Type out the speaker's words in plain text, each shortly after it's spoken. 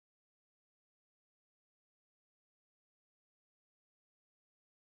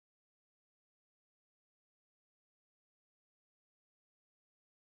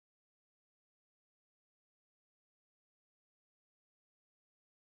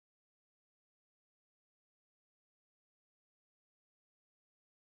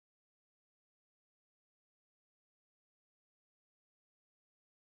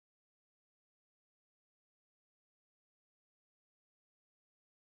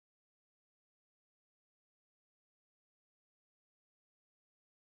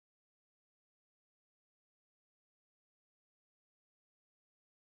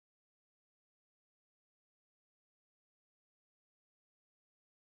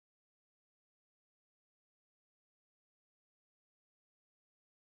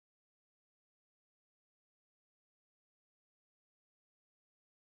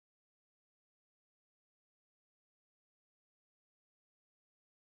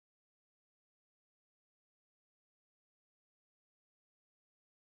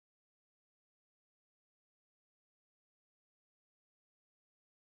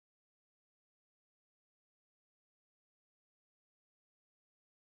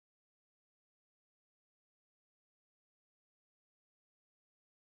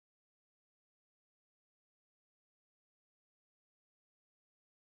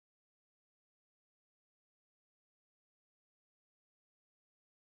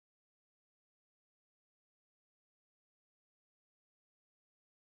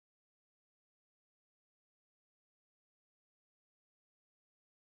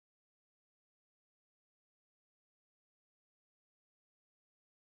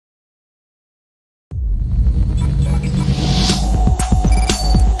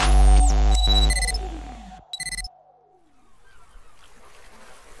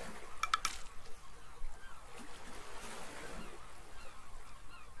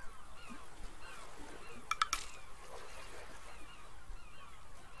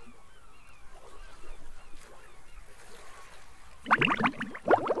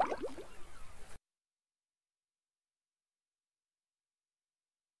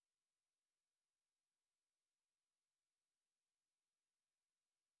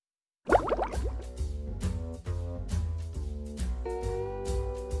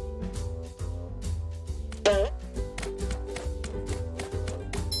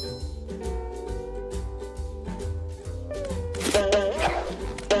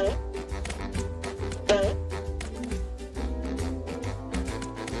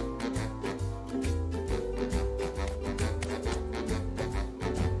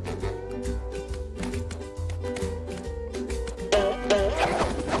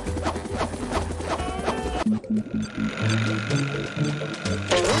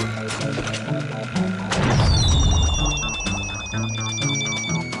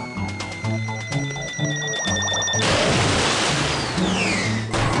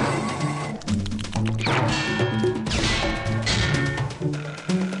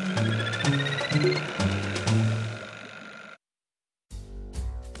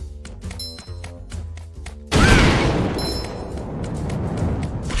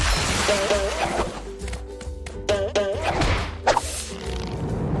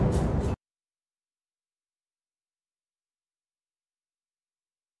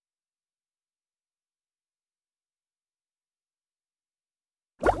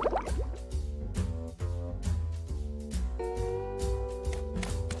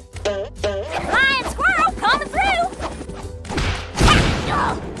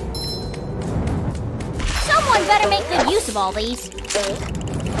Someone better make good use of all these.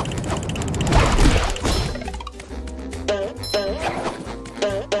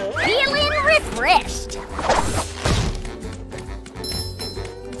 Feeling refreshed.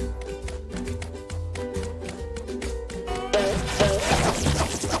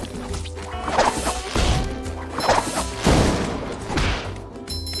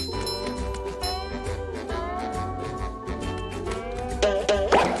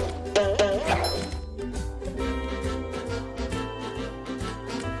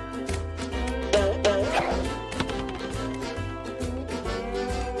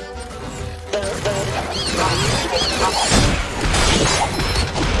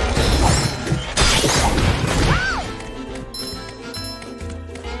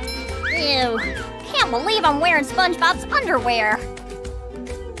 Ew, can't believe I'm wearing SpongeBob's underwear.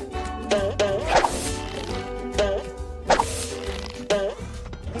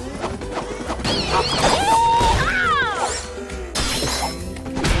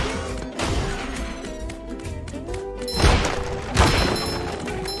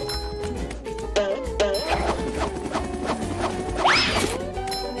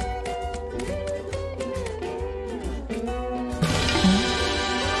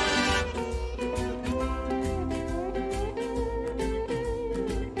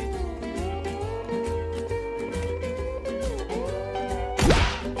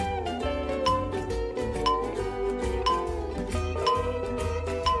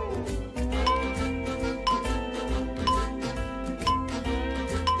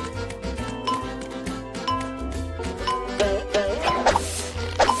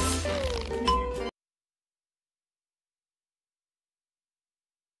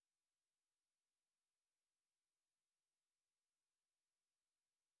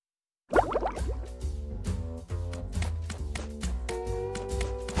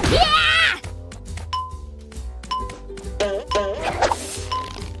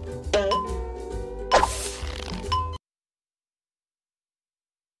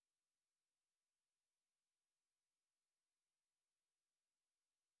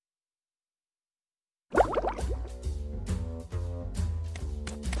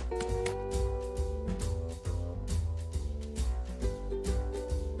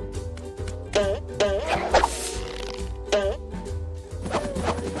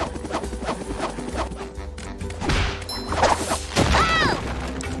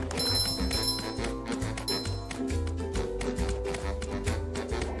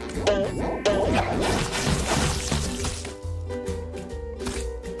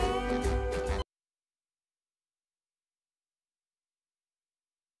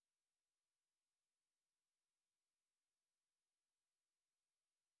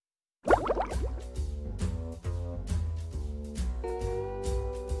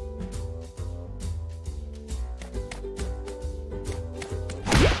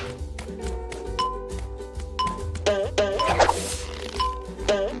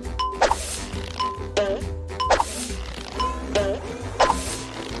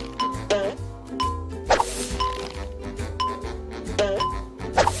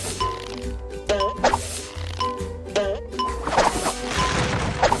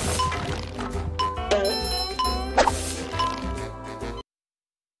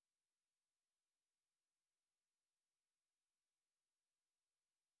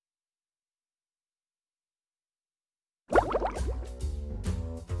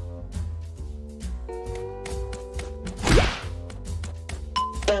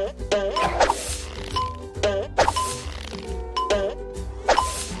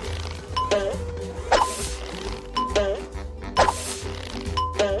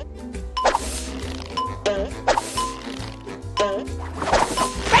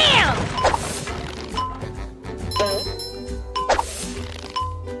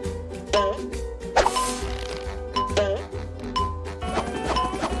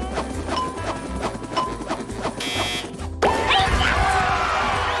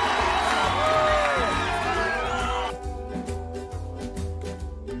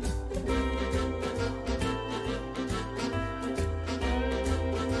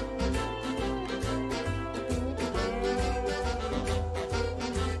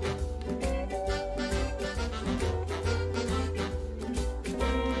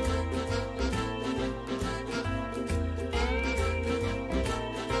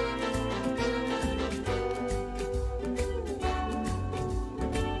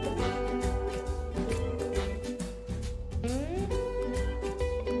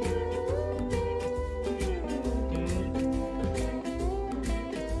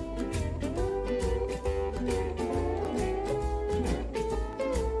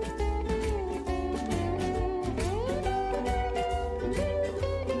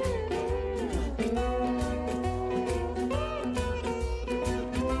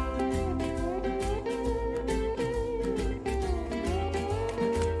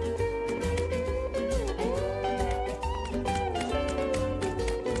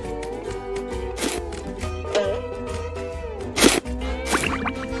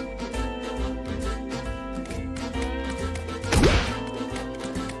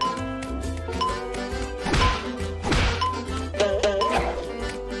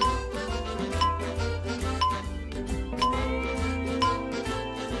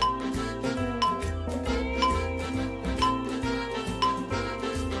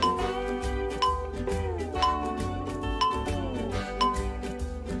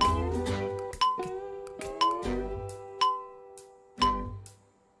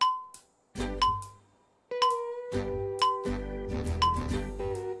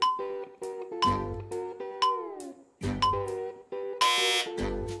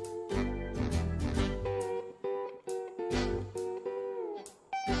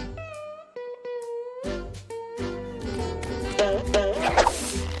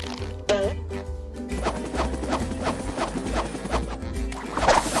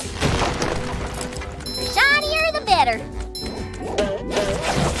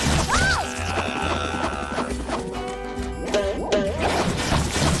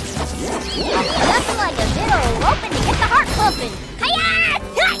 open. Hiya!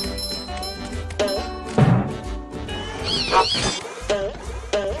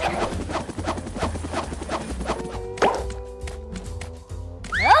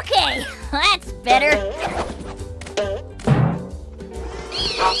 Okay, that's better.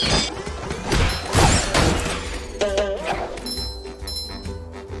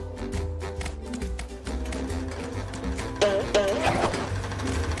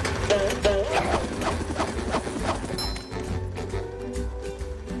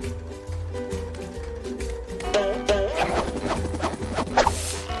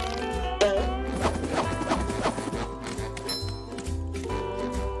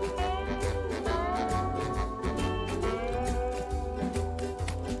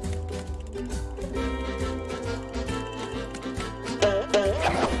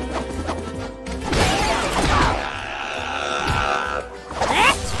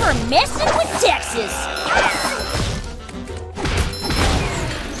 Messing with Texas.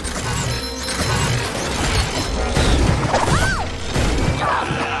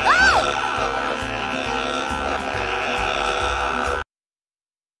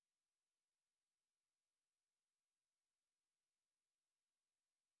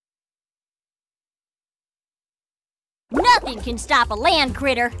 Nothing can stop a land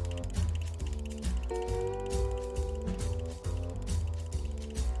critter.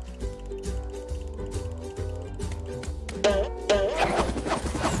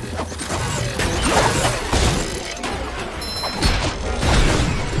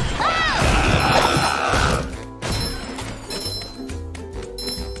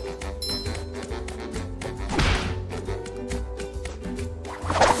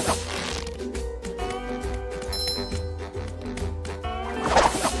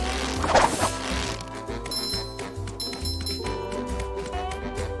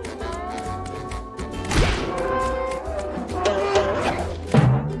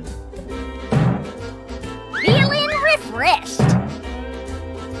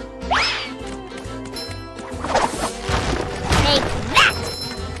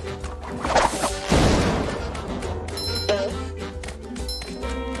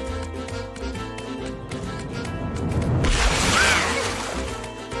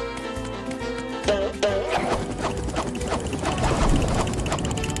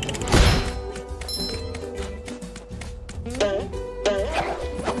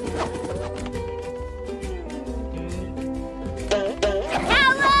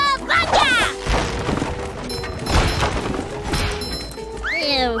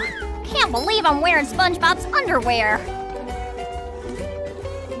 Can't believe I'm wearing SpongeBob's underwear.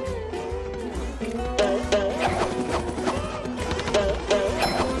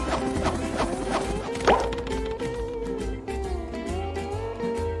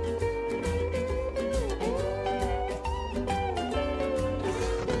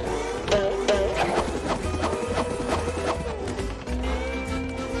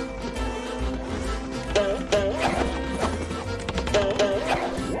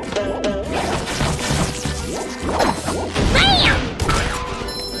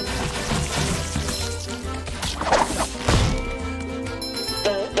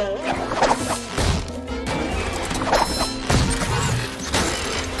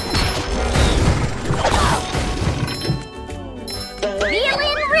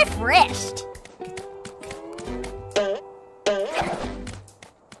 Refreshed.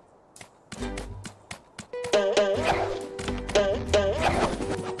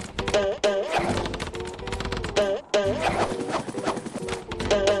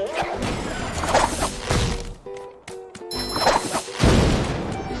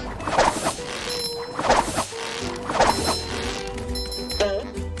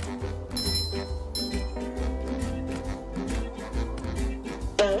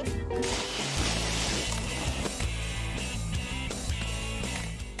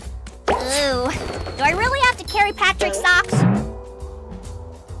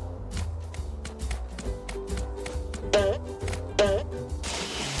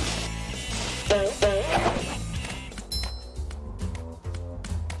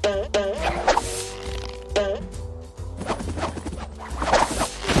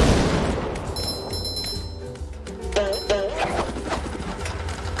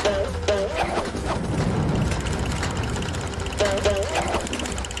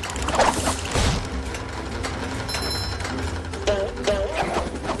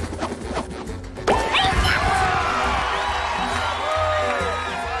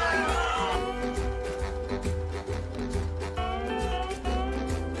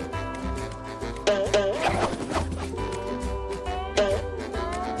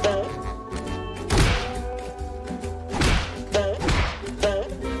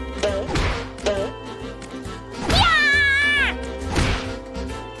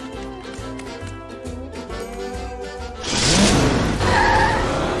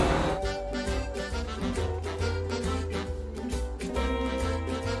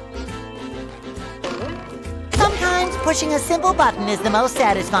 pushing a simple button is the most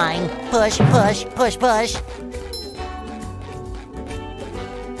satisfying. Push, push, push, push.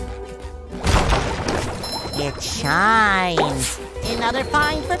 It shines. Another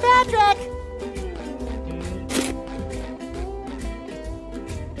find for Patrick.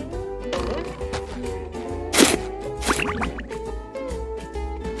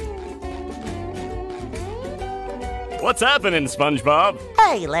 What's happening, SpongeBob?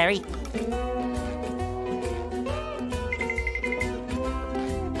 Hey, Larry.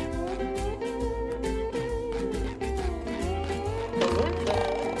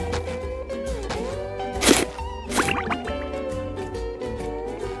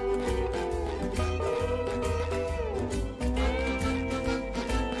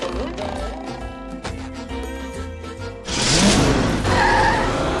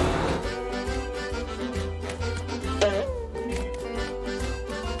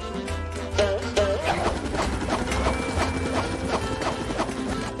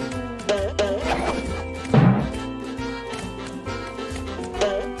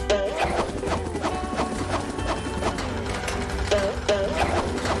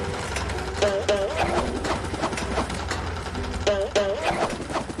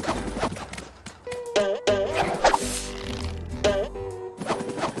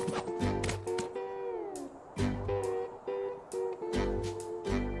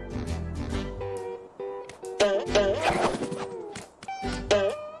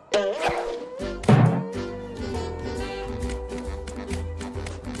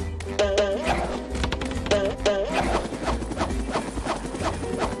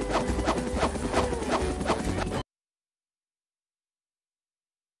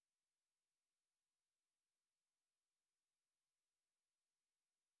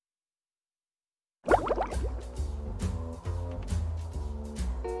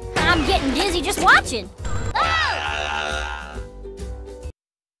 I'm getting dizzy just watching.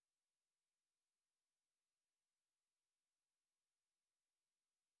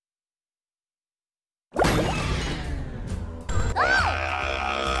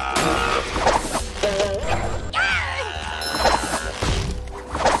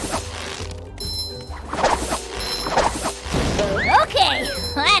 Okay,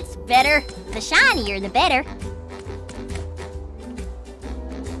 that's better. The shinier, the better.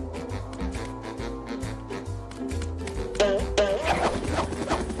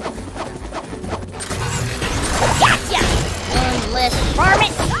 Gotcha! Endless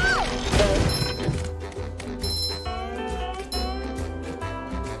varmint!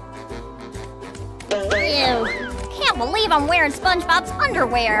 Ew, can't believe I'm wearing SpongeBob's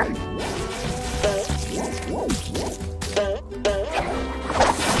underwear.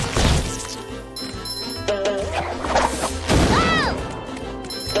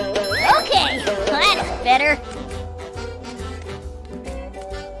 Okay, that's better.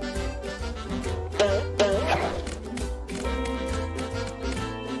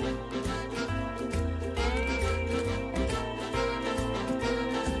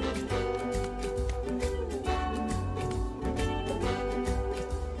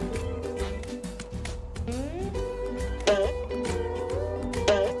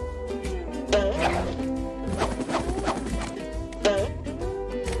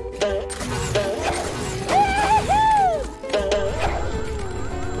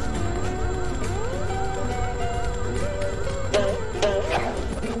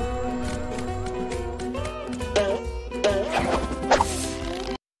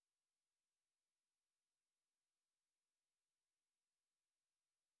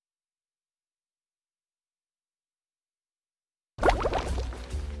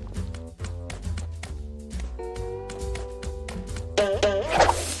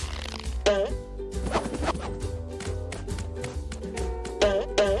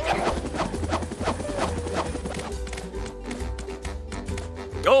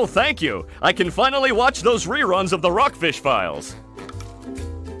 Oh, thank you. I can finally watch those reruns of the Rockfish Files.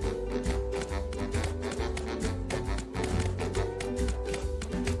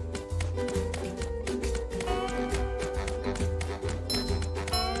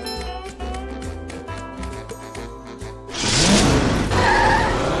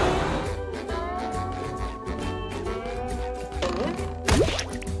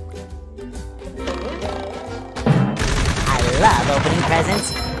 I love opening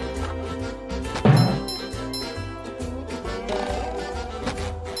presents.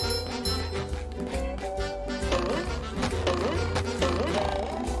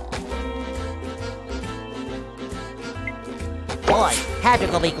 Boy,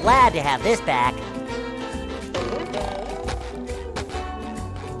 Patrick will be glad to have this back.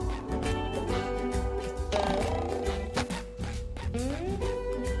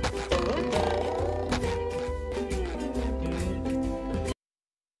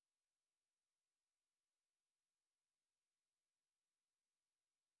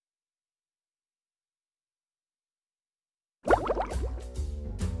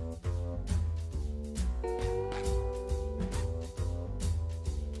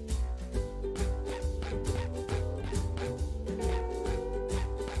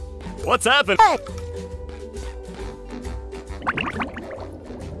 What's happening? Hey!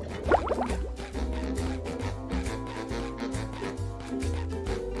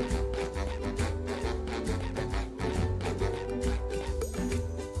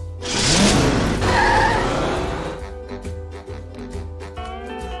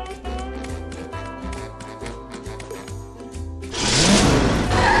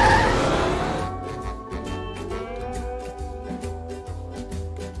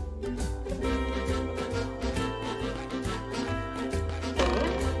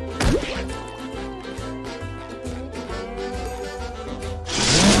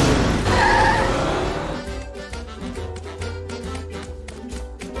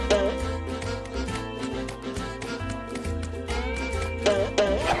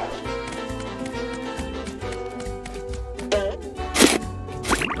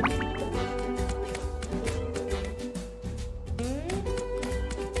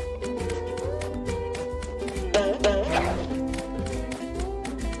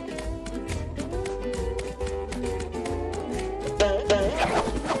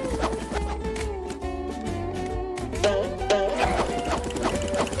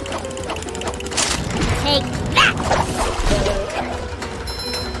 Take that!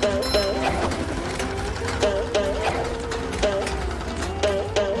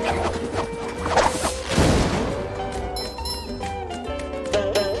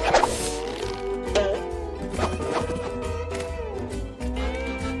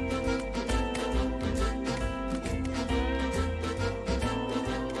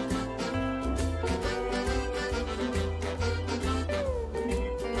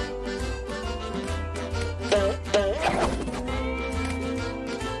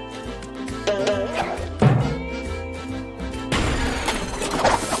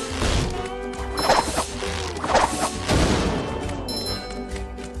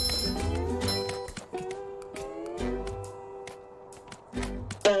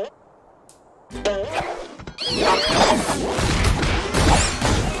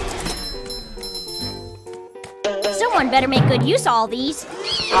 Someone better make good use of all these.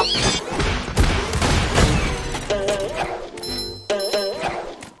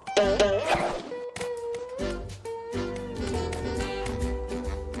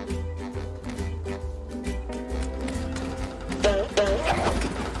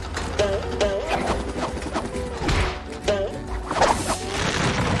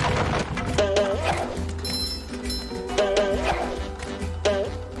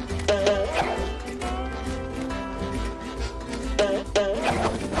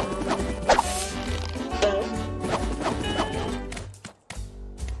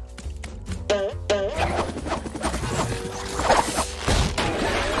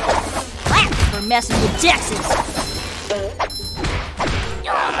 Messing with Texas.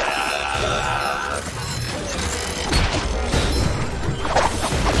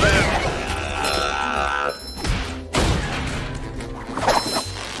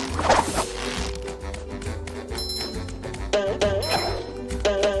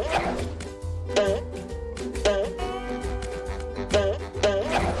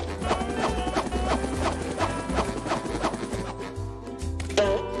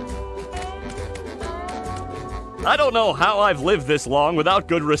 I don't know how I've lived this long without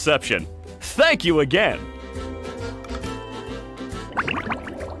good reception. Thank you again.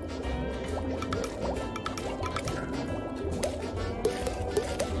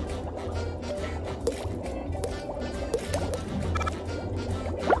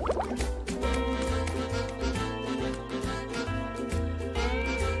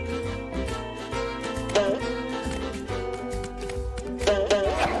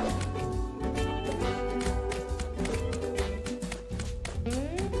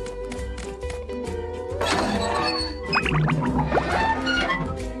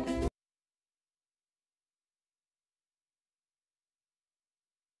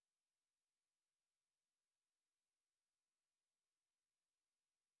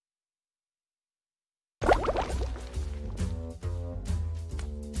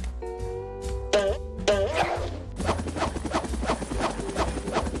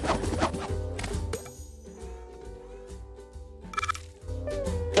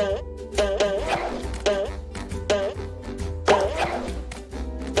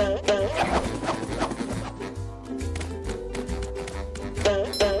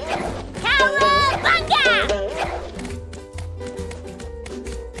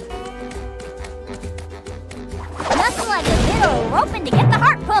 Roping to get the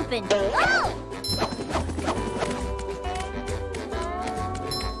heart pumping. Oh!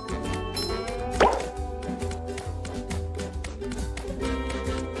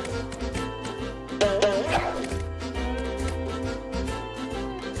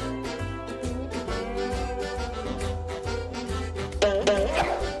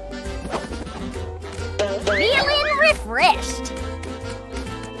 refreshed.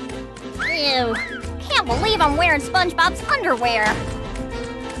 Ew, can't believe I'm wearing SpongeBob's underwear.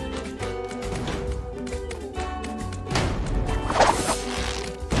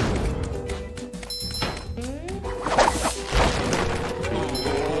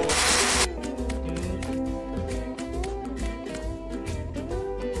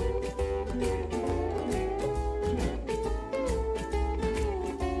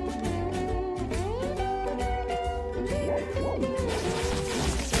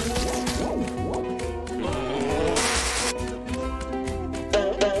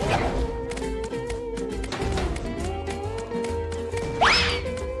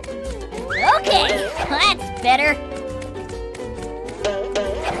 Okay, that's better.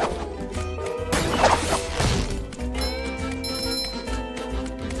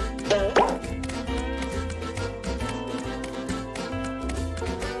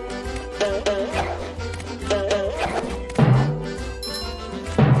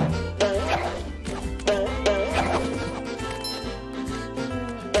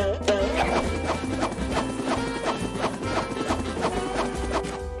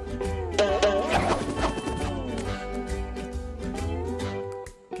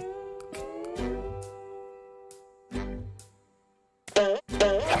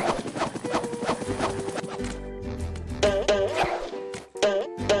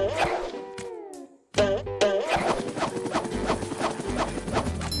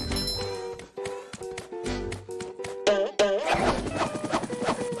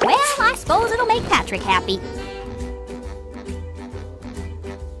 Well, I suppose it'll make Patrick happy.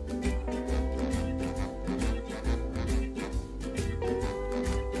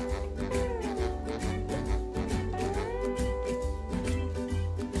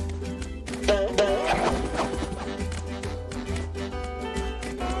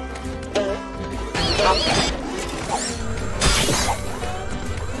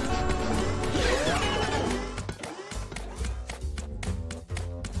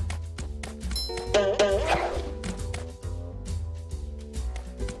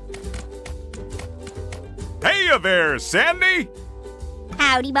 Hey there, Sandy!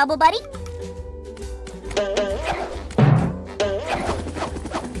 Howdy, Bubble Buddy.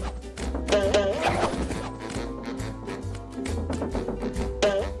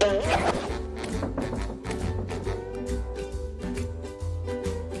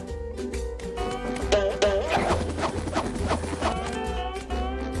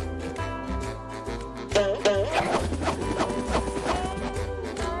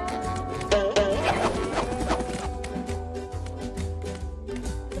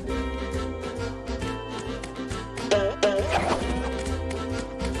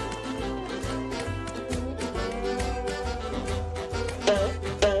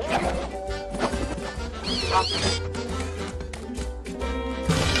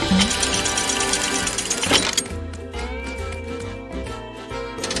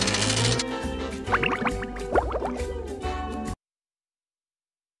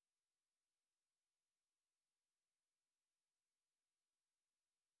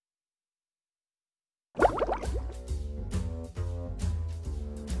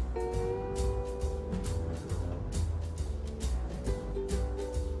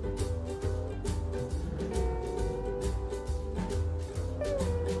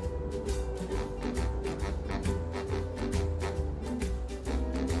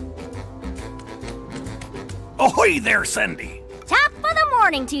 Ahoy there, Sandy! Top of the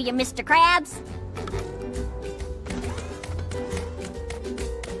morning to you, Mr. Krabs.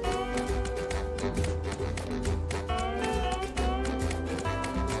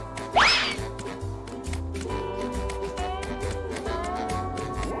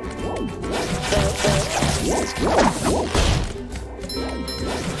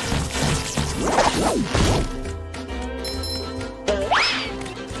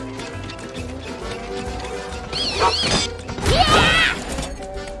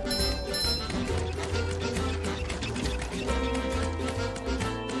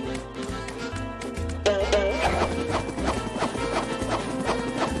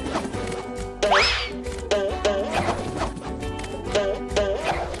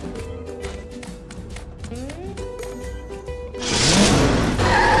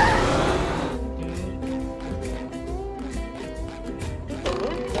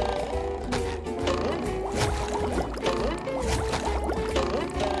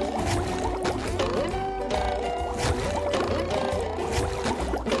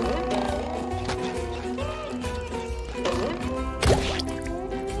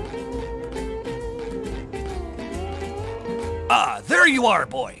 Ah, there you are,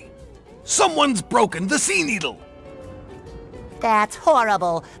 boy. Someone's broken the sea needle. That's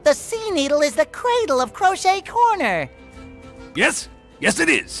horrible. The sea needle is the cradle of Crochet Corner. Yes, yes it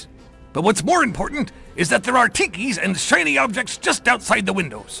is. But what's more important is that there are tikis and shiny objects just outside the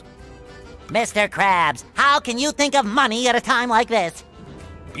windows. Mr. Krabs, how can you think of money at a time like this?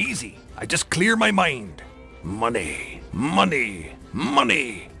 Easy. I just clear my mind. Money, money,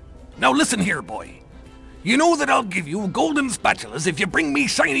 money. Now listen here, boy. You know that I'll give you golden spatulas if you bring me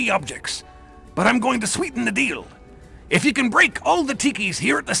shiny objects. But I'm going to sweeten the deal. If you can break all the tikis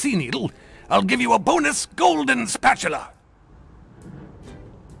here at the Sea Needle, I'll give you a bonus golden spatula.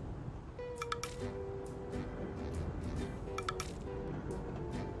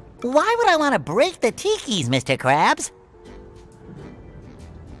 Why would I want to break the tikis, Mr. Krabs?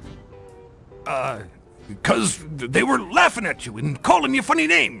 'Cause they were laughing at you and calling you funny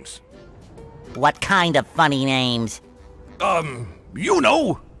names. What kind of funny names? You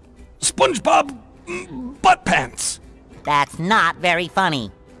know, SpongeBob Butt Pants. That's not very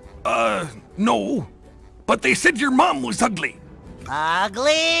funny. No, but they said your mom was ugly.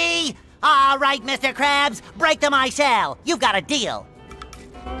 Ugly? All right, Mr. Krabs, break them I shall. You've got a deal.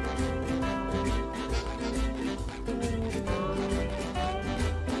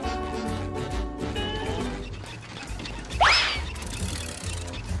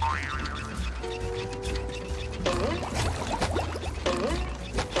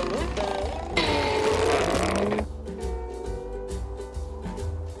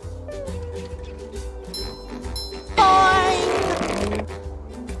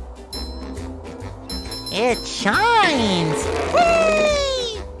 It shines!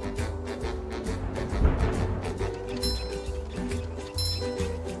 Whee!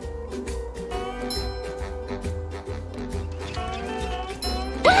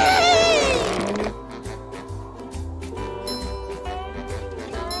 Whee!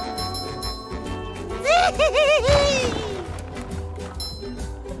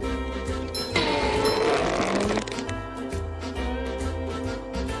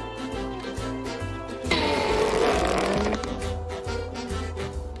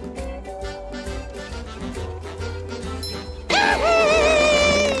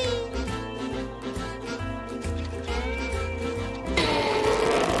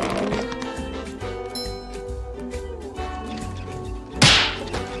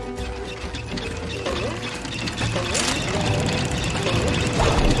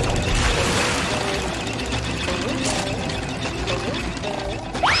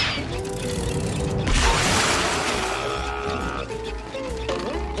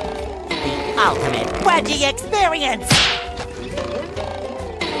 Ultimate wedgie experience!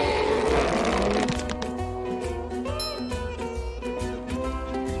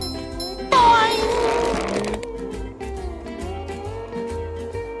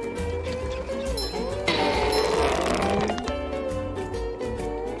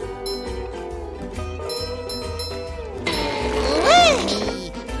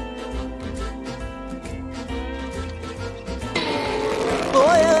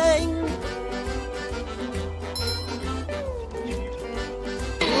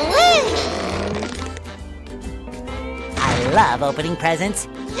 I love opening presents.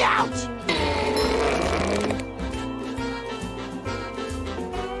 Ouch!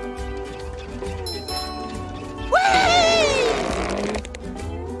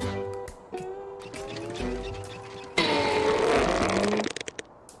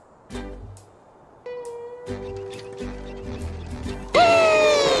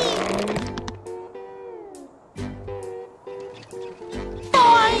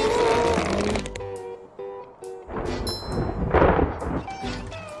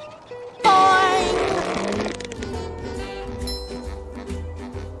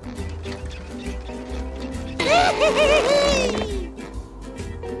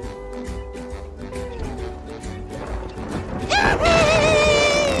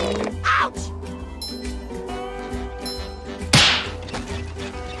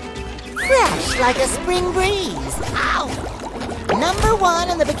 Fresh like a spring breeze. Ow!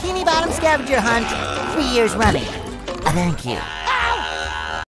 #1 in the Bikini Bottom scavenger hunt, 3 years running. Thank you.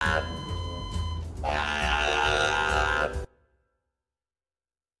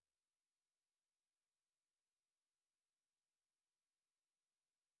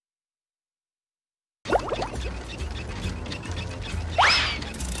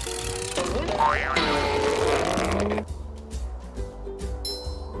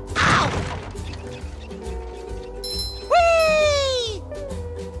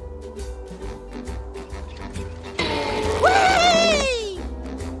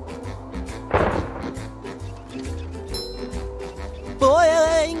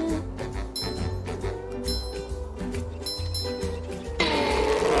 Boing!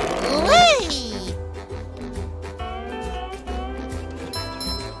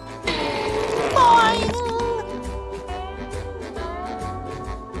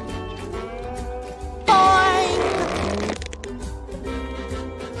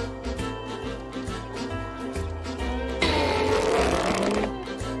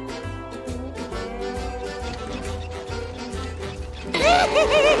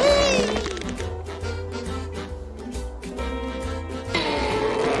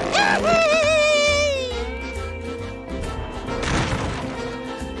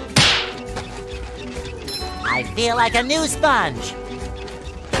 I feel like a new sponge.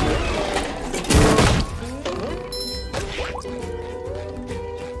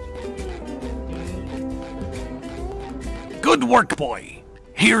 Good work, boy.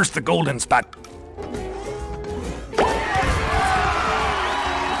 Here's the golden spat.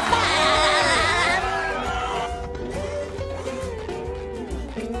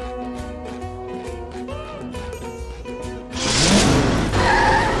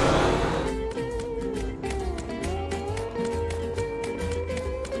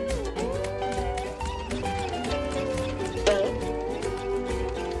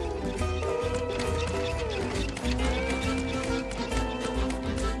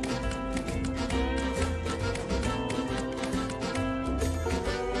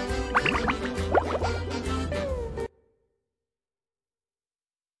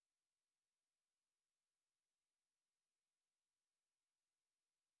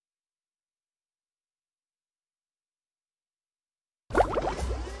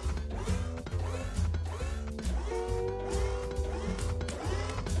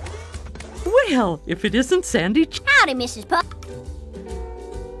 Well, if it isn't Sandy Howdy, Mrs. Puff.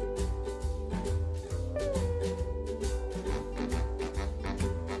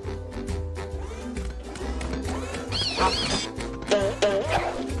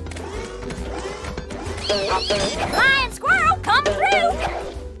 Lion squirrel coming through.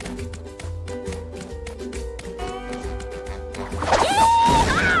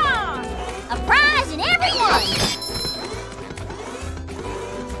 Yee-haw! A prize in every one.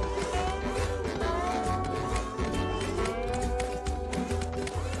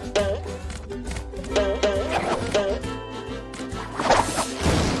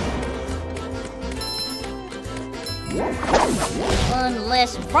 One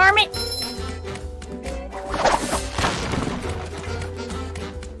less varmint.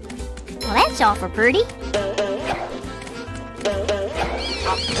 Well, that's awful pretty.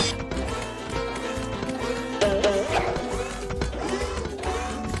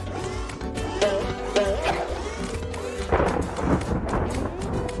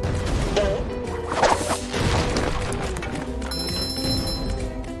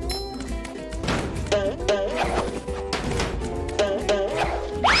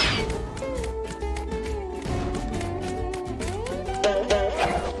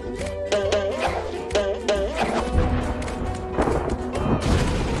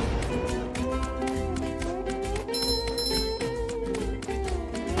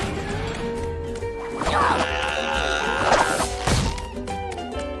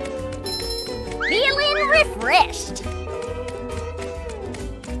 Feeling refreshed.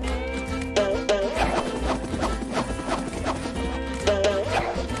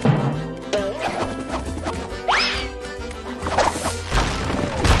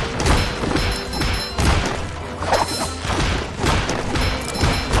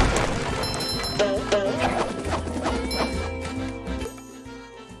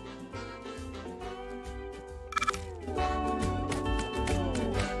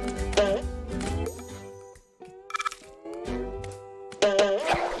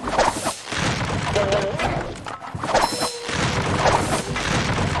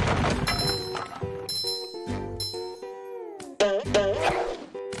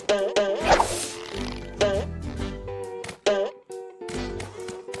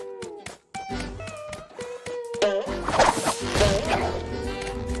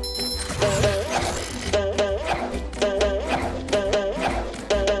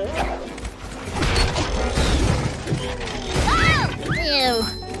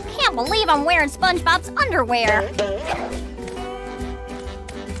 Can't believe I'm wearing SpongeBob's underwear.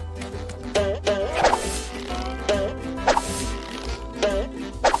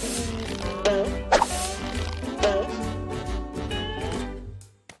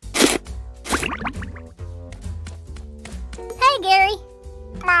 Hey, Gary.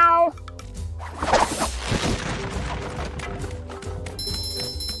 Meow.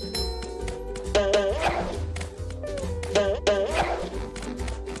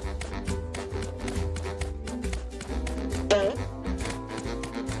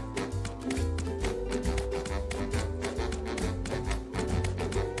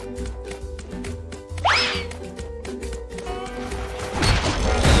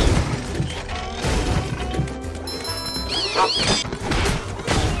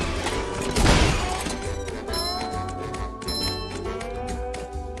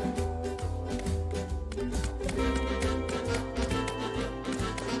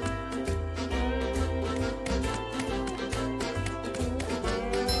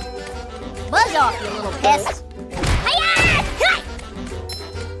 Buzz off, you little pest. Hi-ya! Hi!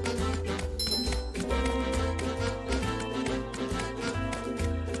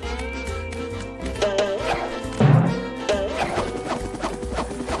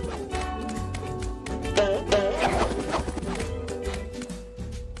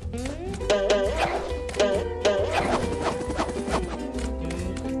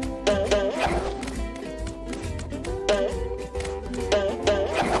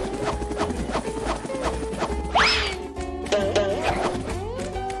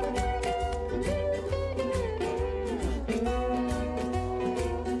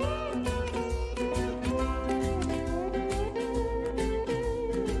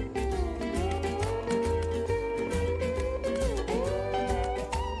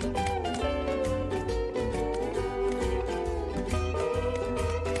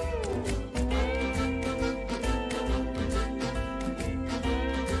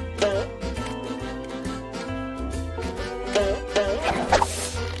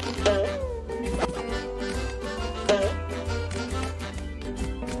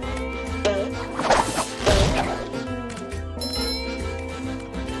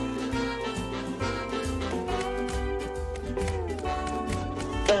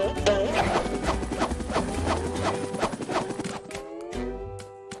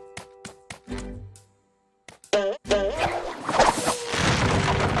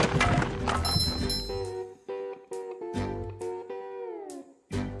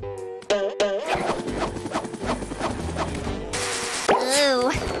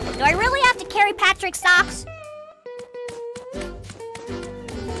 Ooh, do I really have to carry Patrick's socks?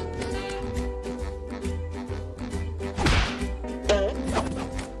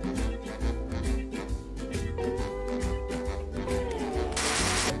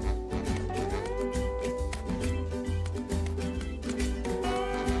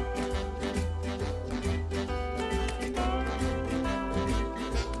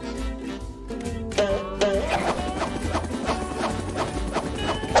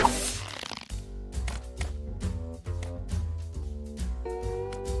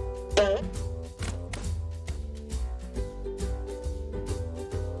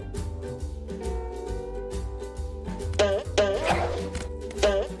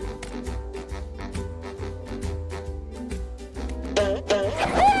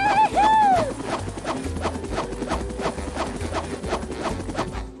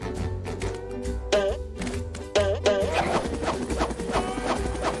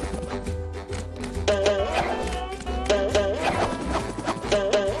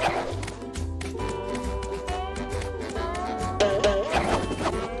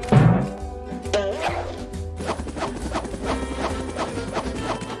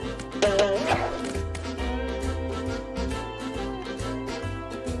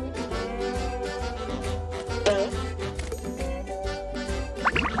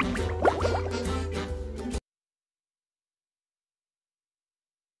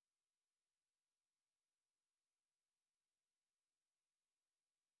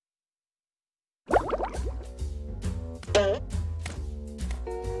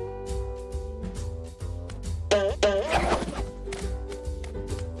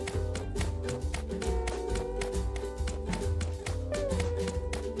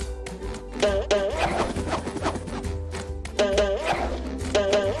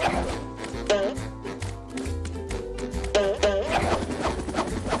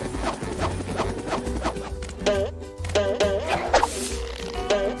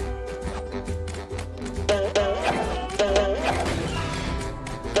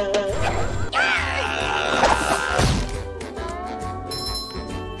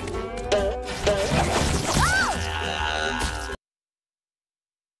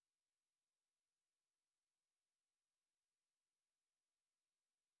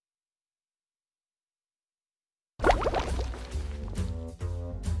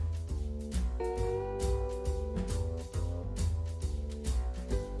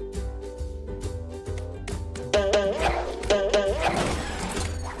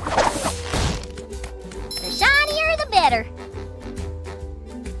 Better.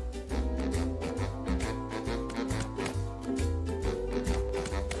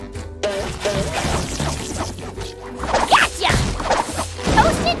 Gotcha!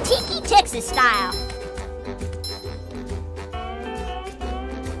 Toasted Tiki Texas style.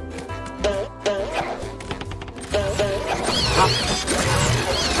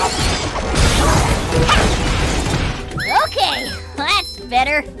 Okay, that's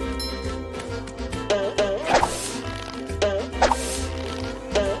better.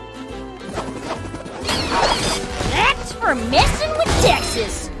 For messing with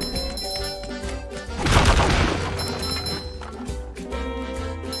Texas.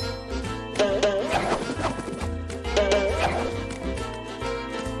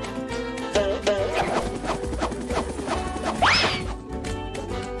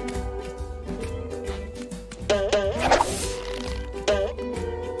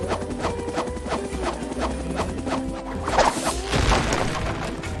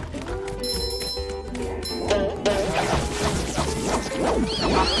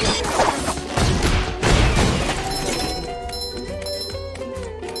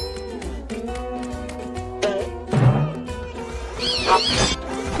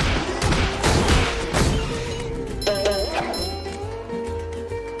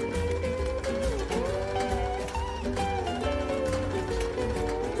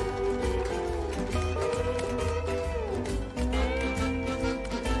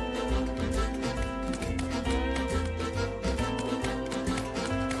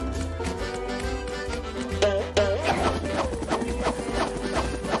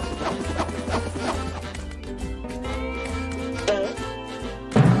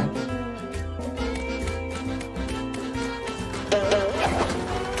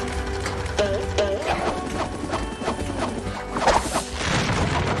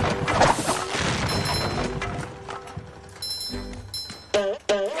 Good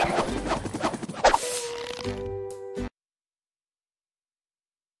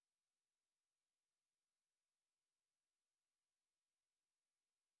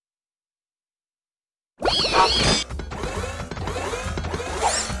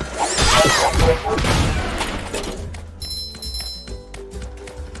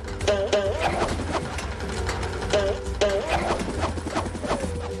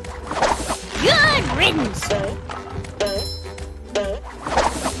riddance!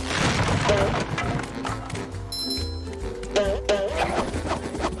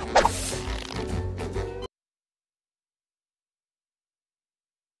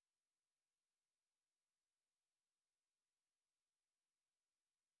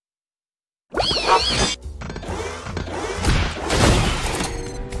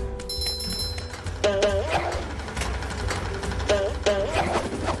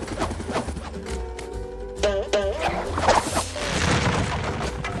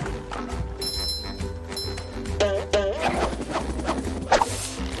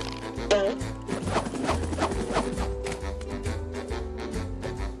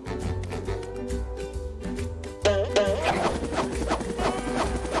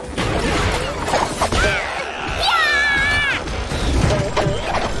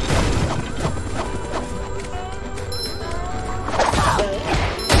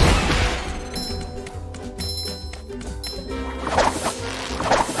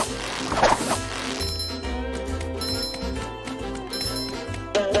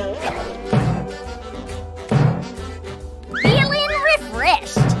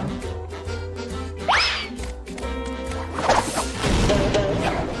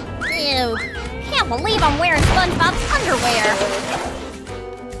 believe I'm wearing SpongeBob's underwear.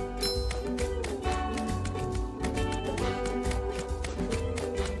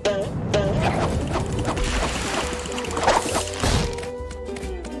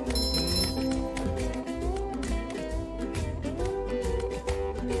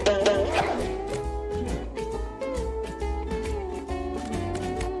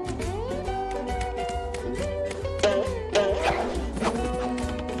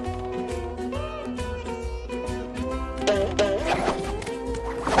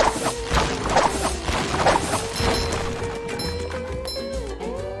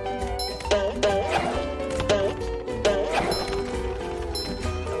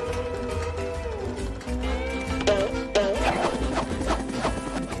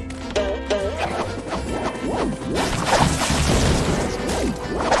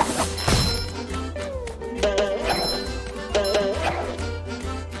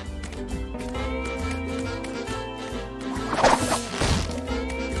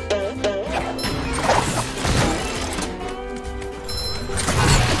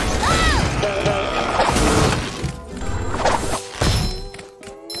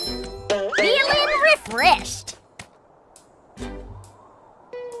 Refreshed.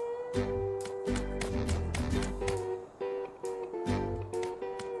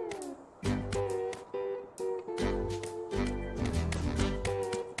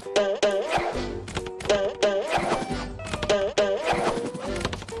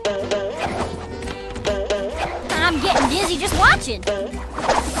 I'm getting dizzy just watching.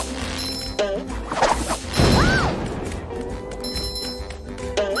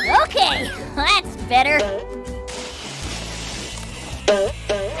 Okay, that's better.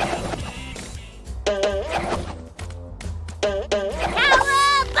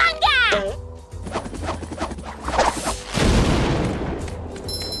 Cowabunga!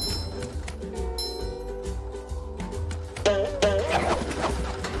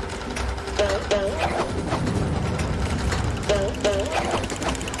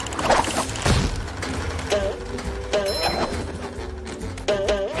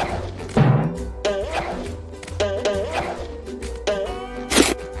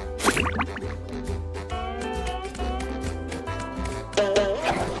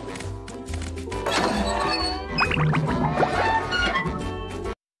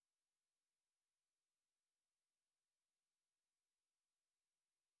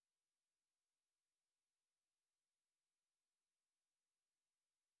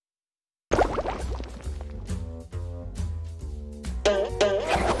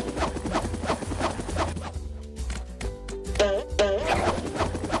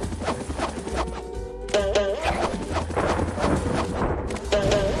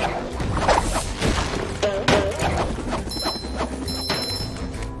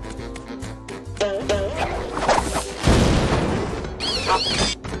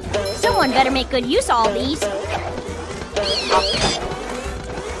 Someone better make good use of all these.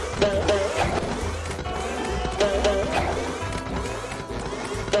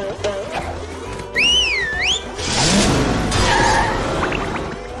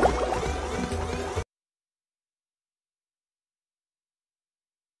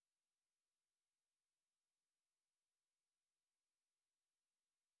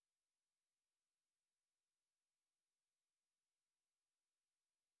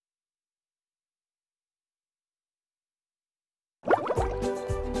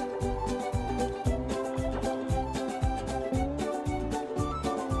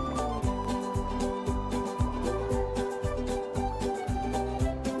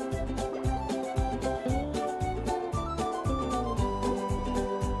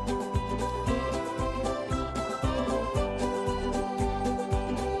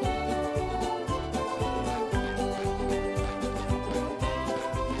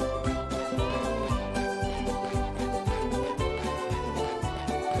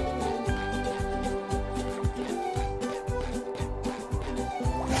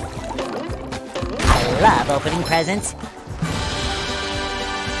 love opening presents.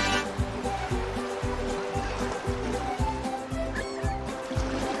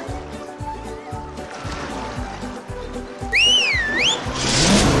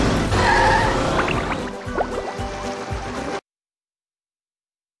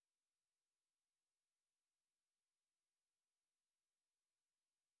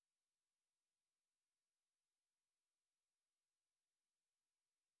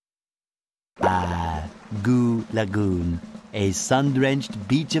 Goo Lagoon, a sun-drenched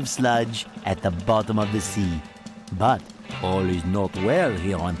beach of sludge at the bottom of the sea. But all is not well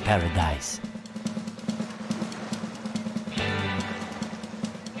here on Paradise.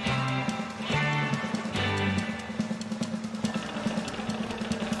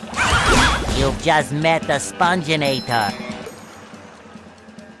 You've just met the Sponginator.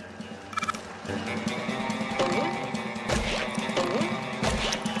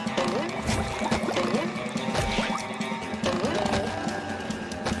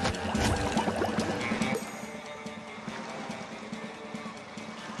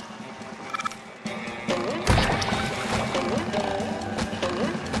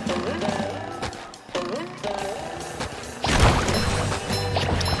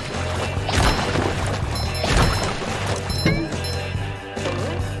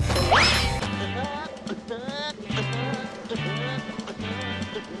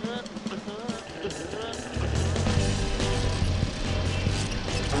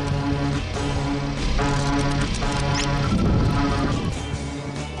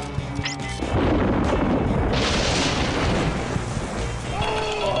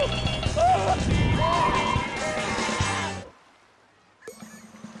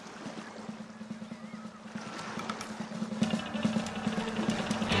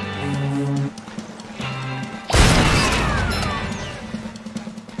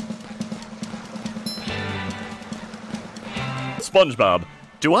 SpongeBob,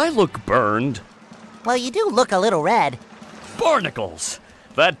 do I look burned? Well, you do look a little red. Barnacles!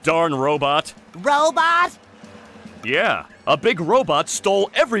 That darn robot. Robot? Yeah, a big robot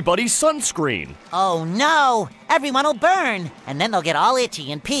stole everybody's sunscreen. Oh no! Everyone will burn, and then they'll get all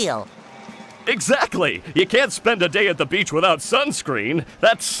itchy and peel. Exactly! You can't spend a day at the beach without sunscreen.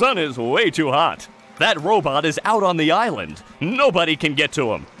 That sun is way too hot. That robot is out on the island. Nobody can get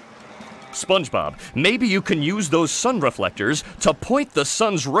to him. SpongeBob, maybe you can use those sun reflectors to point the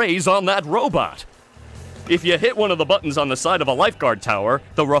sun's rays on that robot. If you hit one of the buttons on the side of a lifeguard tower,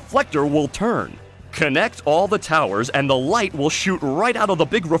 the reflector will turn. Connect all the towers and the light will shoot right out of the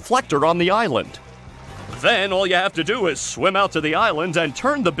big reflector on the island. Then all you have to do is swim out to the island and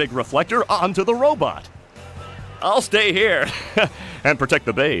turn the big reflector onto the robot. I'll stay here and protect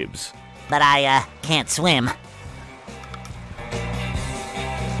the babes. But I, can't swim.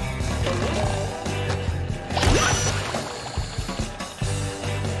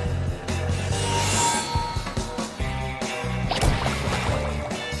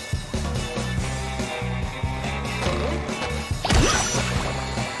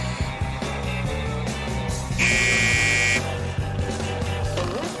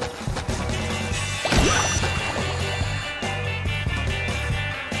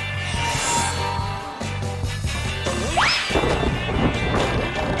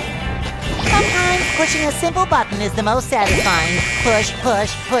 Pushing a simple button is the most satisfying. Push,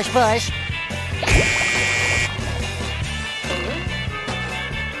 push, push, push.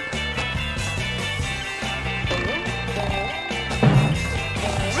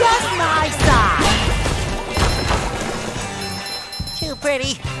 Just my size. Too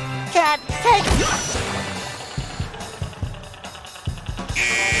pretty. Cat, take.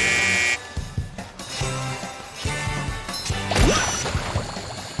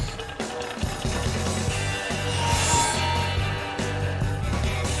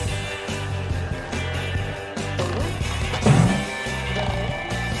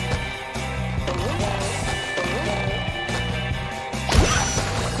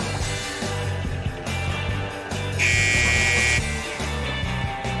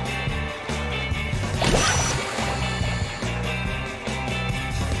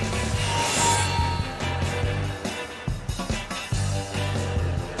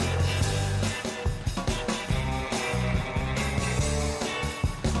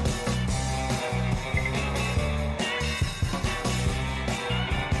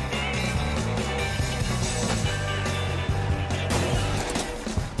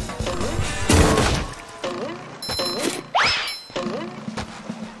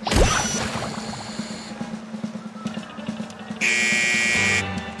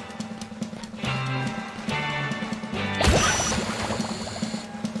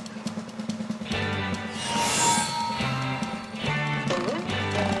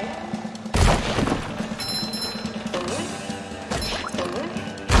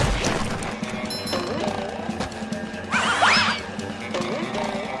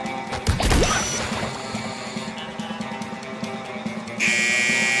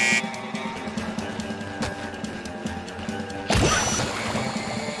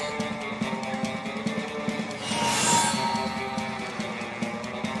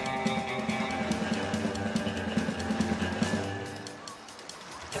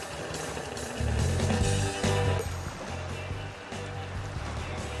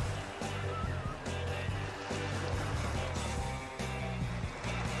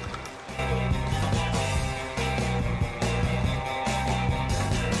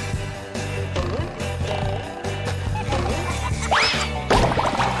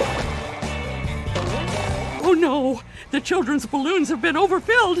 the children's balloons have been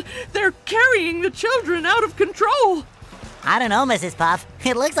overfilled. They're carrying the children out of control. I don't know, Mrs. Puff.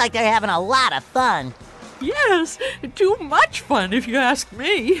 It looks like they're having a lot of fun. Yes, too much fun if you ask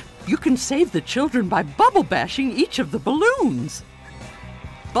me. You can save the children by bubble bashing each of the balloons.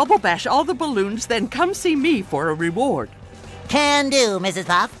 Bubble bash all the balloons, then come see me for a reward. Can do, Mrs.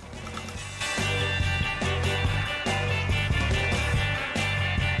 Puff.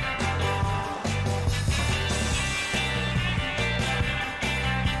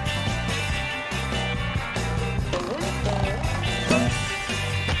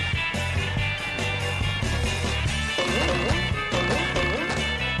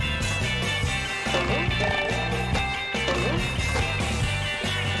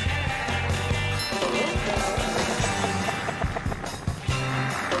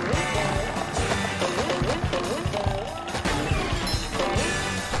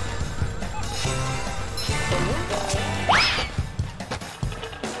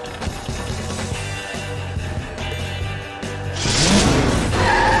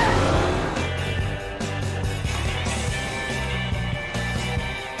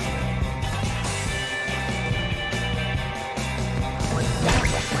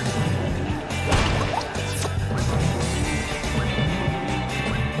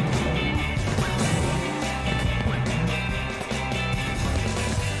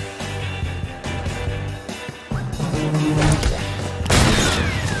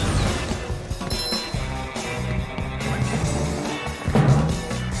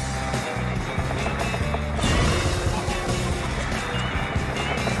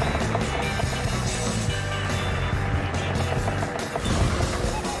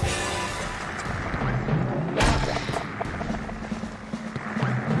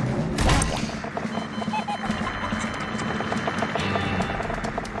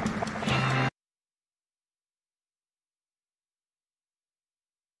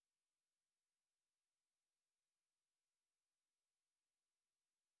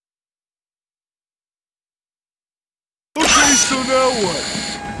 Okay, so now what?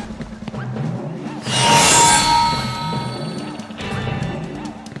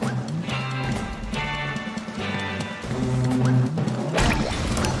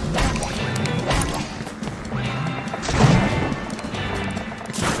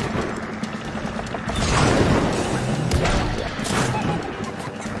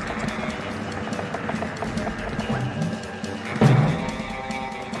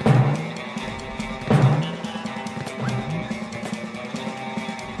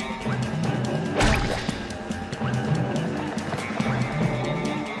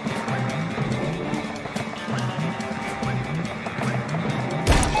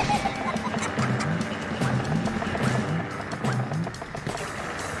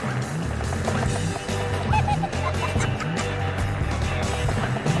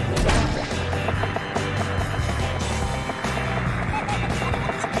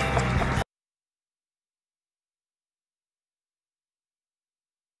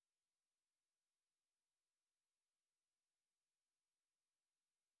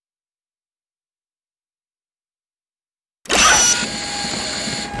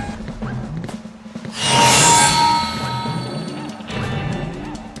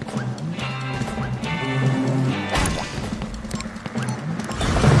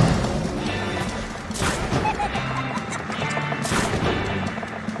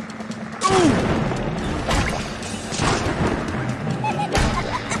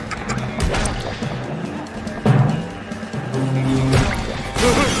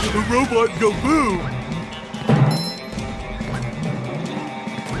 The robot go boom!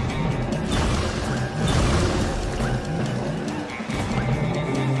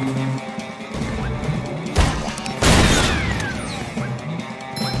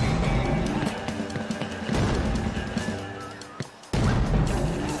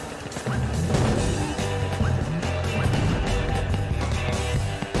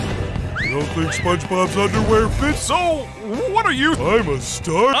 You don't think SpongeBob's underwear fits? So, what are you? I'm a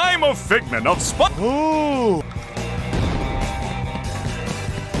star. I'm a figment of Sponge. Oh!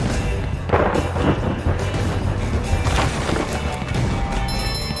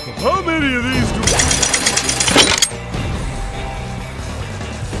 How many of these do...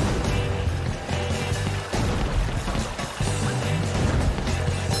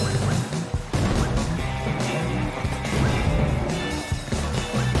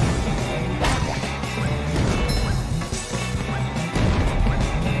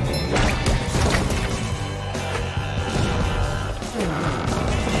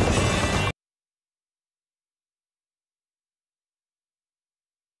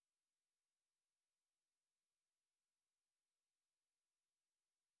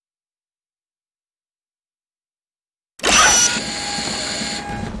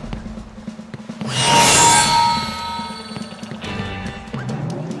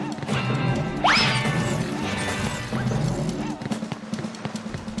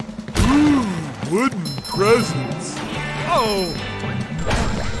 wooden presents. Oh!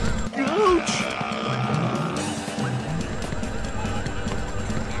 Ouch!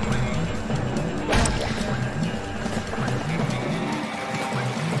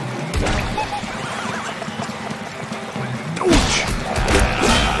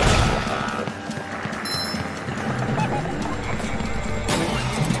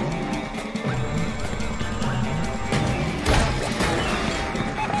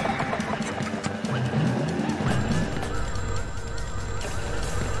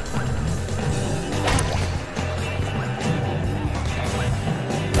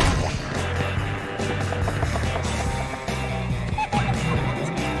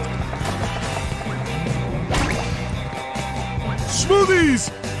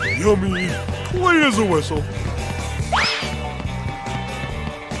 Smoothies! Yummy! Clean as a whistle.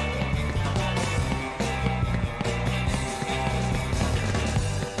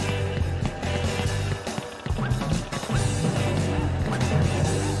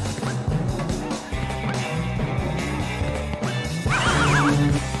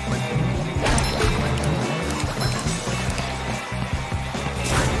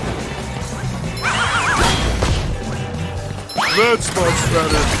 That's much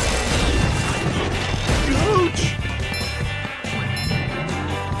better. Ouch!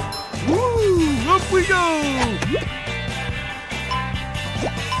 Woo! Up we go!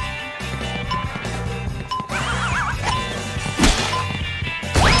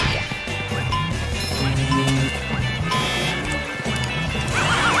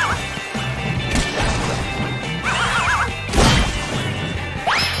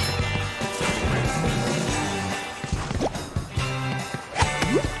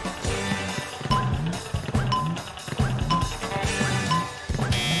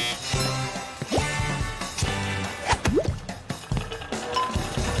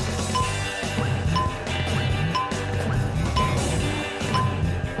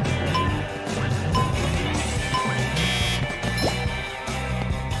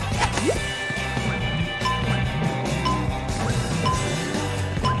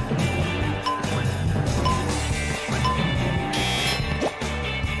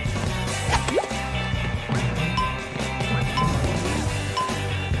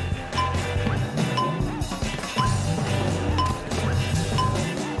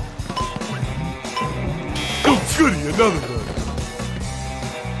 Goody, another one.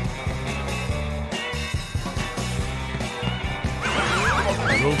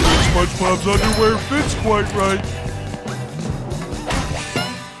 I don't think SpongeBob's underwear fits quite right.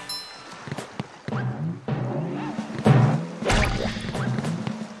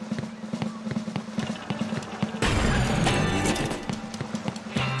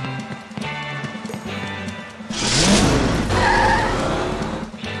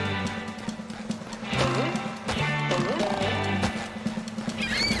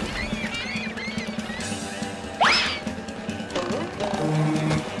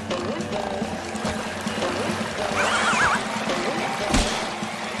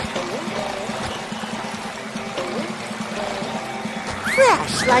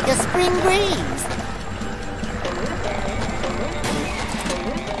 Fresh like a spring breeze.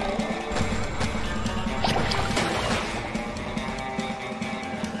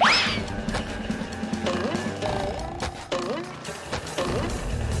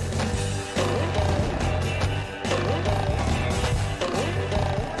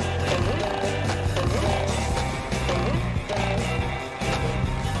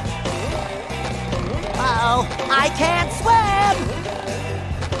 Uh-oh, I can't swim!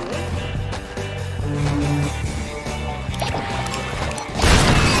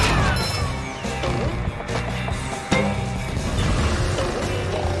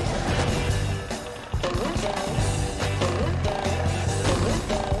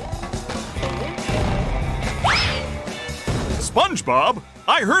 SpongeBob,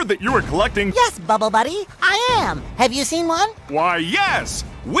 I heard that you were collecting... Yes, Bubble Buddy, I am. Have you seen one? Why, yes!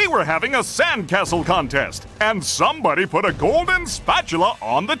 We were having a sandcastle contest, and somebody put a golden spatula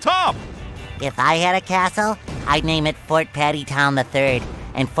on the top. If I had a castle, I'd name it Fort Pattytown III,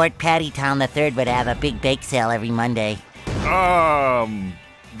 and Fort Pattytown III would have a big bake sale every Monday.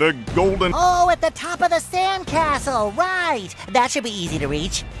 The golden... Oh, at the top of the sandcastle, right! That should be easy to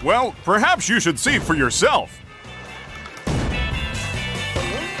reach. Well, perhaps you should see for yourself.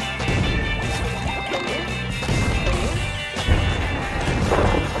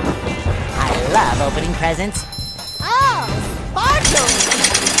 I love opening presents. Oh, sparkles!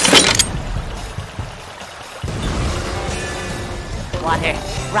 Water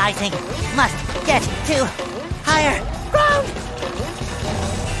rising. Must get to higher ground.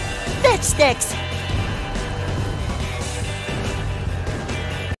 This sticks.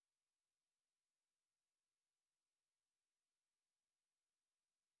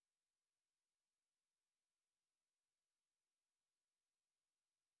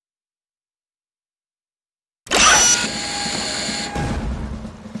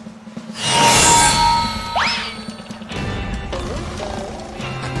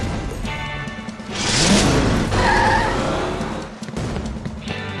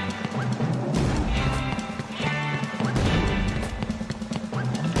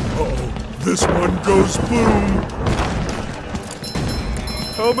 This one goes boom!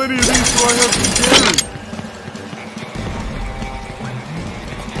 How many of these do I have to carry?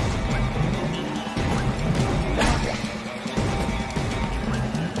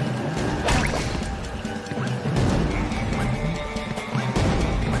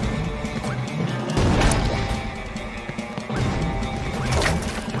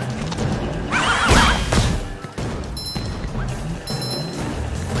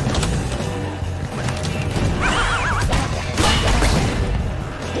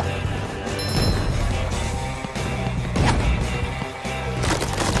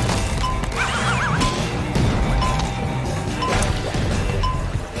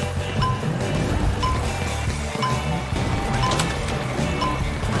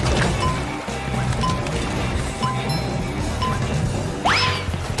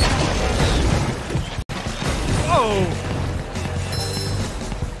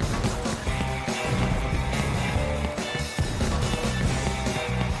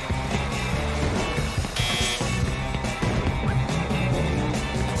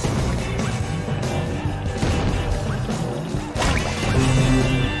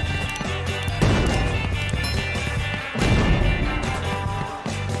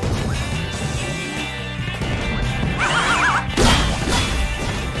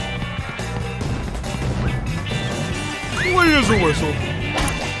 Here's a whistle.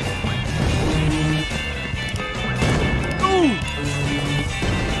 Ooh!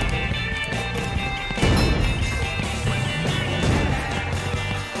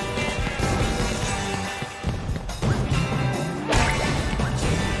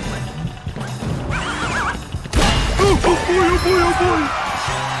 Oh boy, oh boy, oh boy!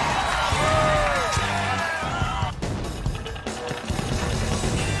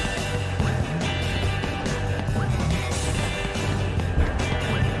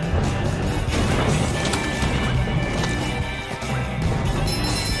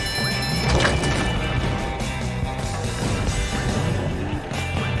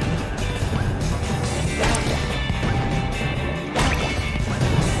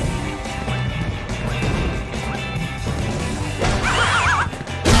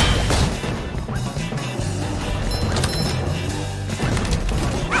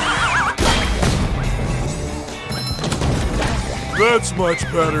 That's much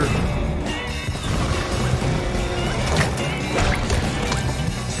better.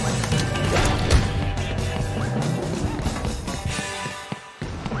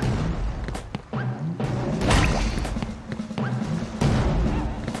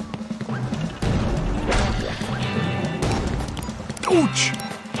 Ouch!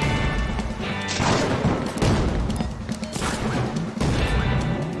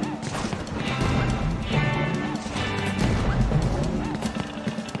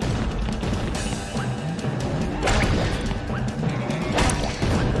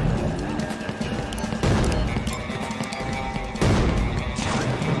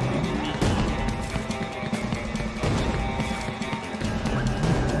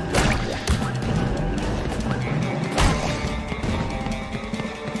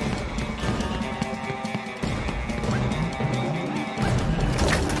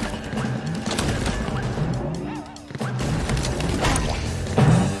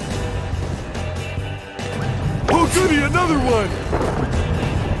 Goody, another one!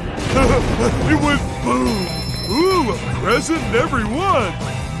 It went boom! Ooh, a present in every one!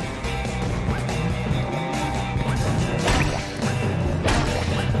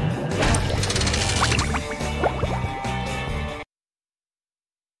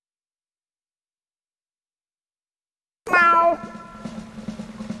 Meow.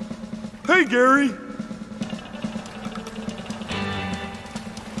 Hey, Gary!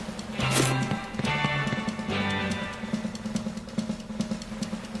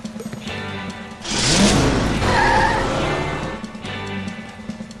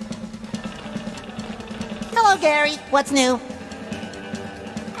 Hello, Gary. What's new?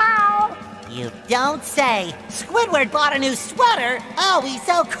 Meow. You don't say. Squidward bought a new sweater. Oh, he's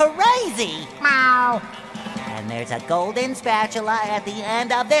so crazy. Meow. And And there's a golden spatula at the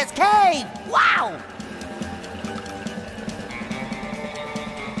end of this cave! Wow!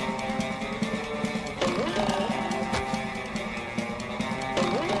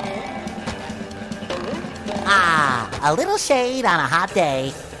 Ah, a little shade on a hot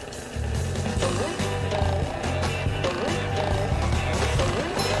day.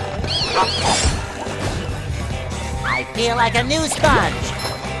 I feel like a new sponge.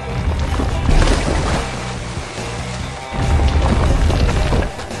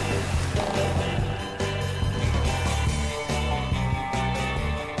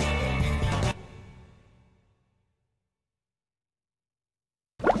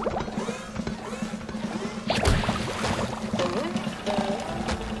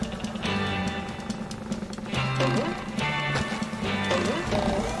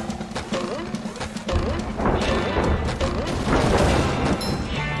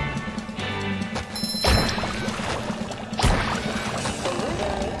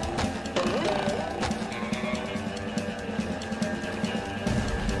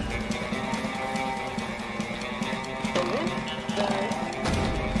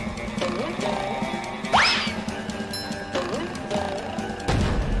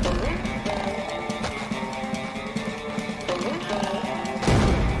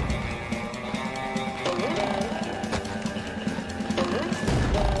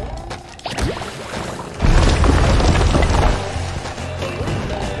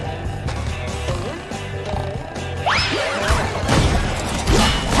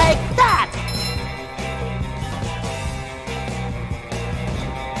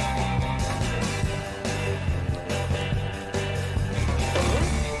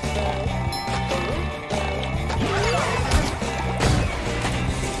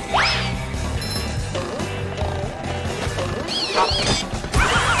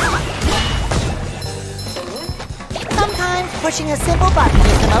 Sometimes pushing a simple button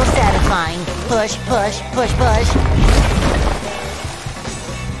is the most satisfying. Push, push, push, push.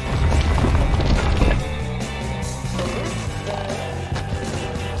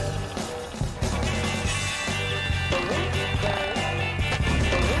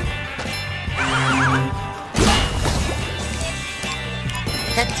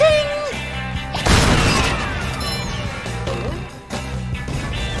 Ka-ching!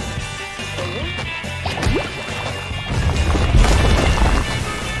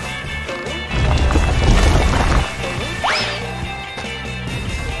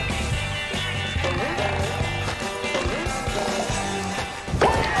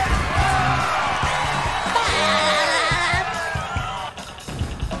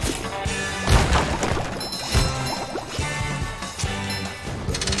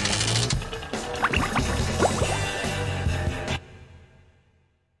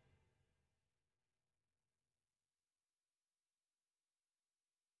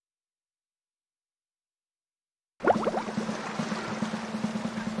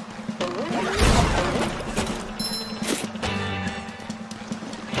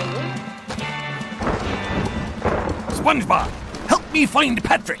 SpongeBob, help me find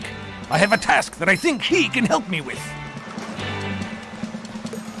Patrick. I have a task that I think he can help me with.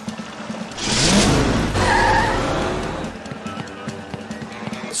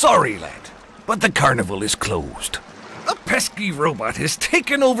 Sorry, lad, but the carnival is closed. A pesky robot has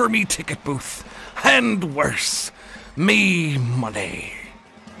taken over me ticket booth. And worse, me money.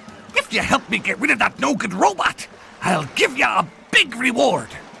 If you help me get rid of that no-good robot, I'll give you a big reward.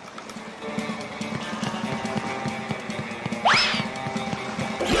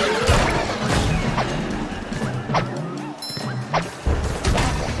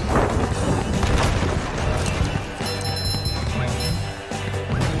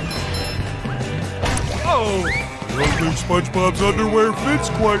 Oh, I don't think SpongeBob's underwear fits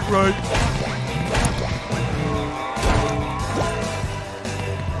quite right.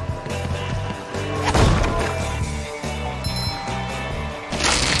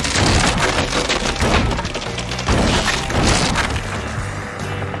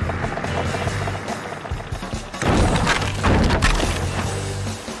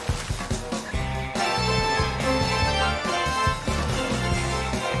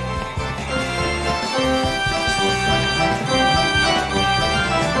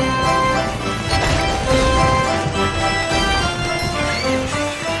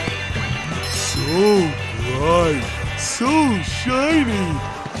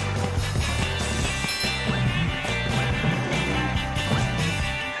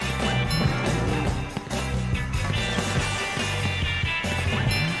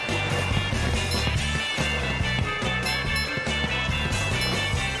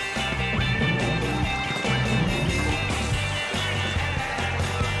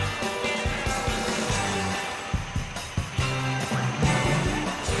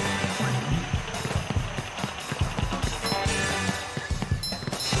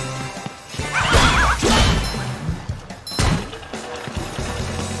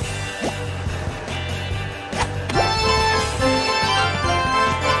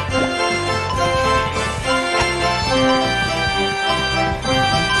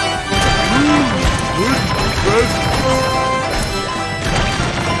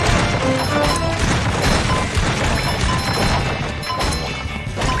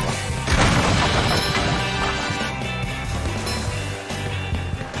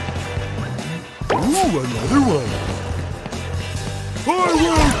 I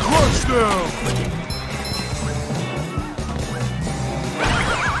will crush them!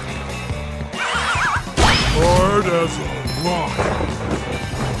 Hard as a rock.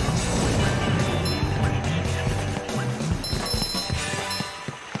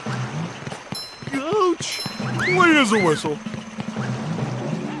 Ouch! Clean as a whistle.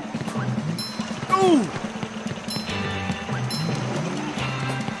 Oh!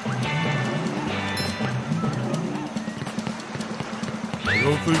 I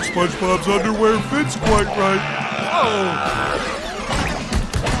don't think SpongeBob's underwear fits quite right. Oh!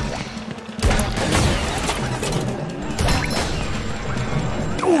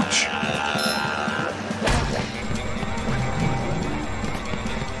 Ouch!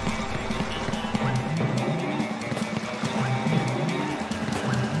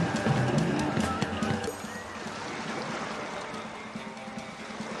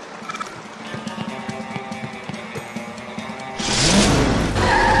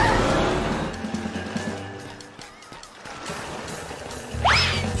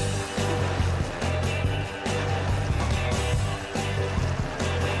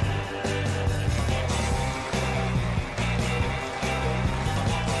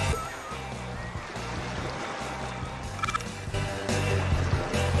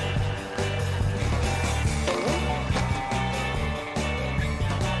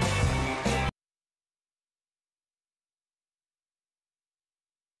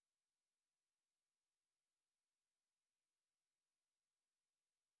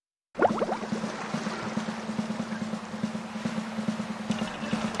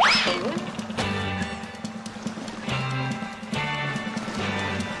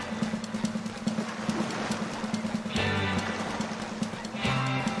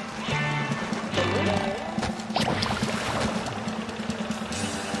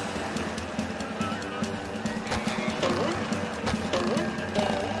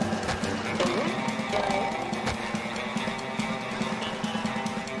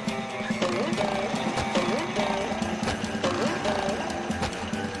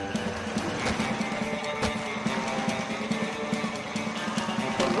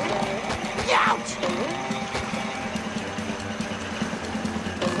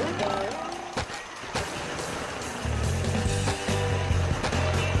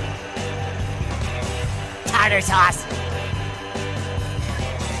 Tartar sauce.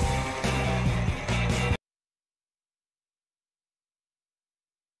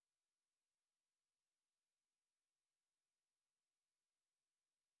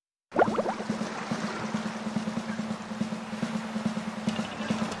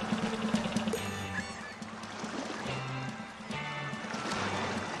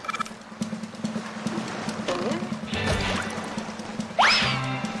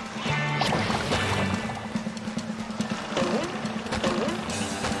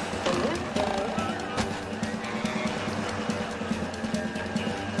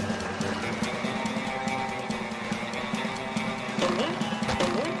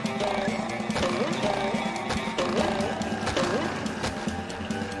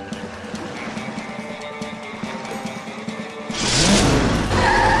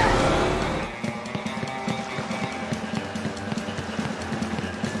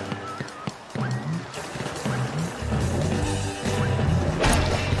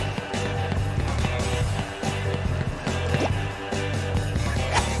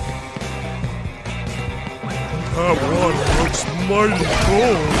 That water looks mighty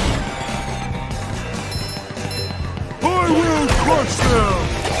cold. I will crush them!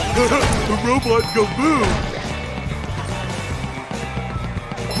 The robot Gaboo!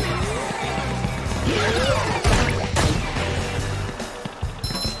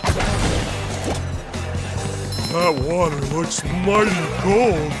 That water looks mighty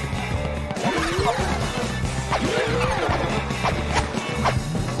cold.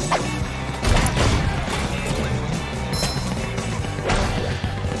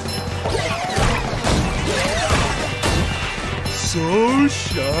 So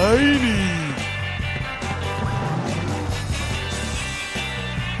shiny!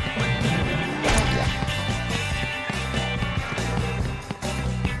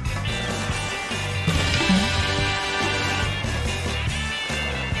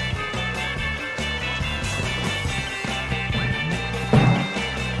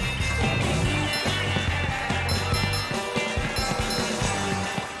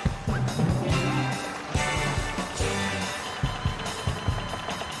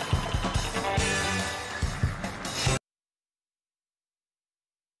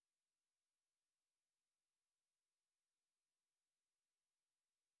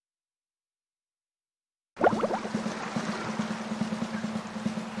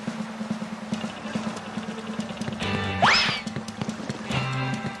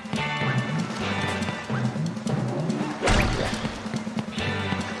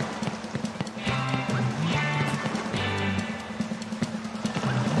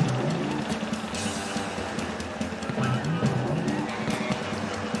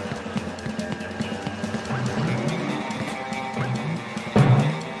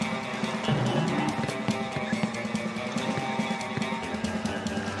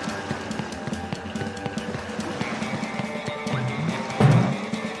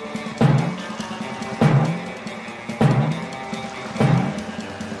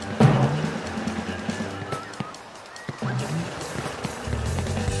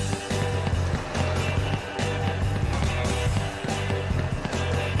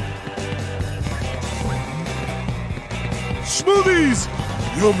 Smoothies!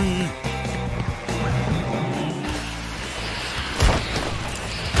 Yummy!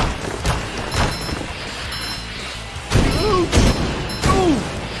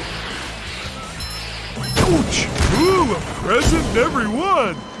 Ouch! Ooh, a present in every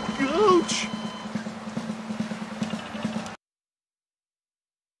one! Ouch!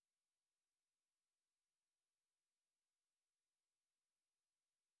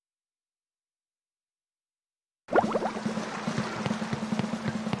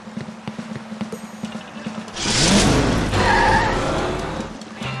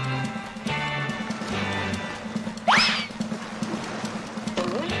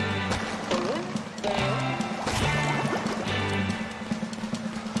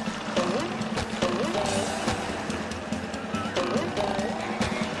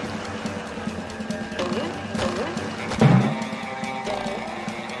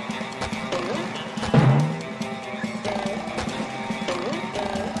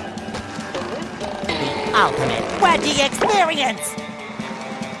 Ultimate wedgie experience!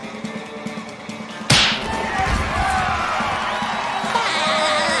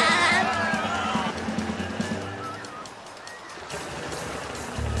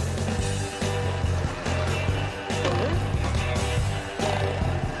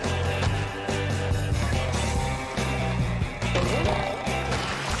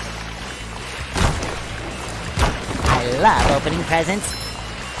 I love opening presents.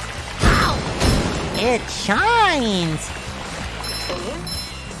 It shines!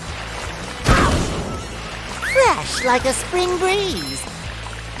 Fresh like a spring breeze!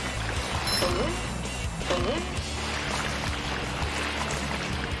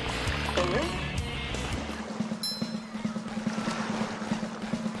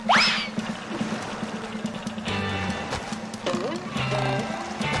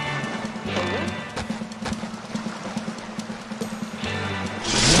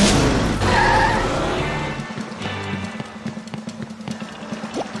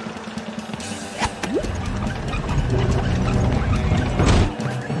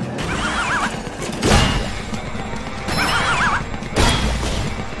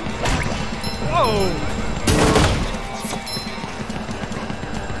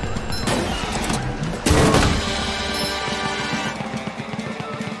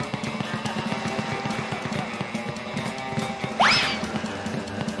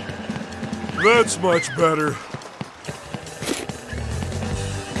 That's much better.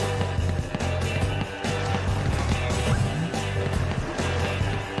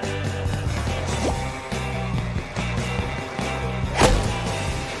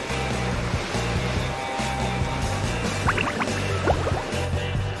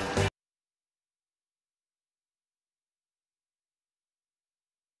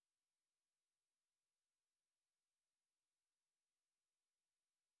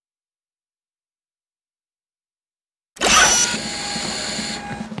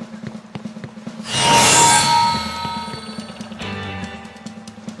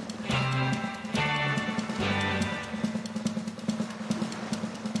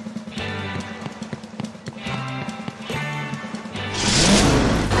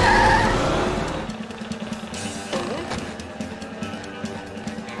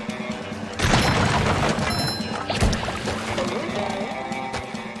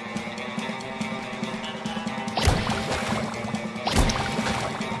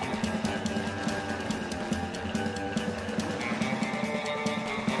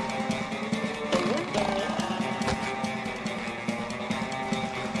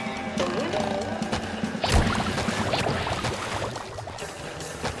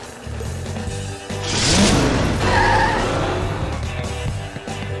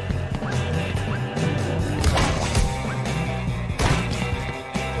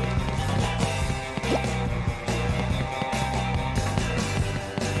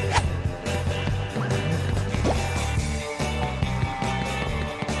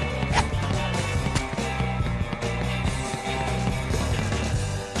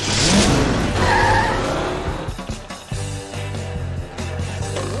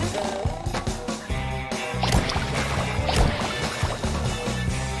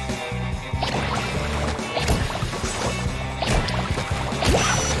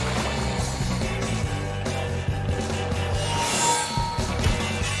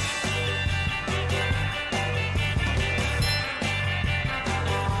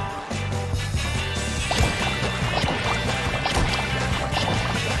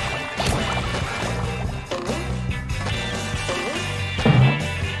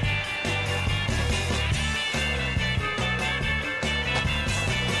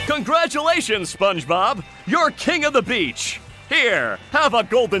 Congratulations, SpongeBob! You're king of the beach! Here, have a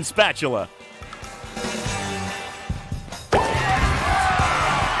golden spatula.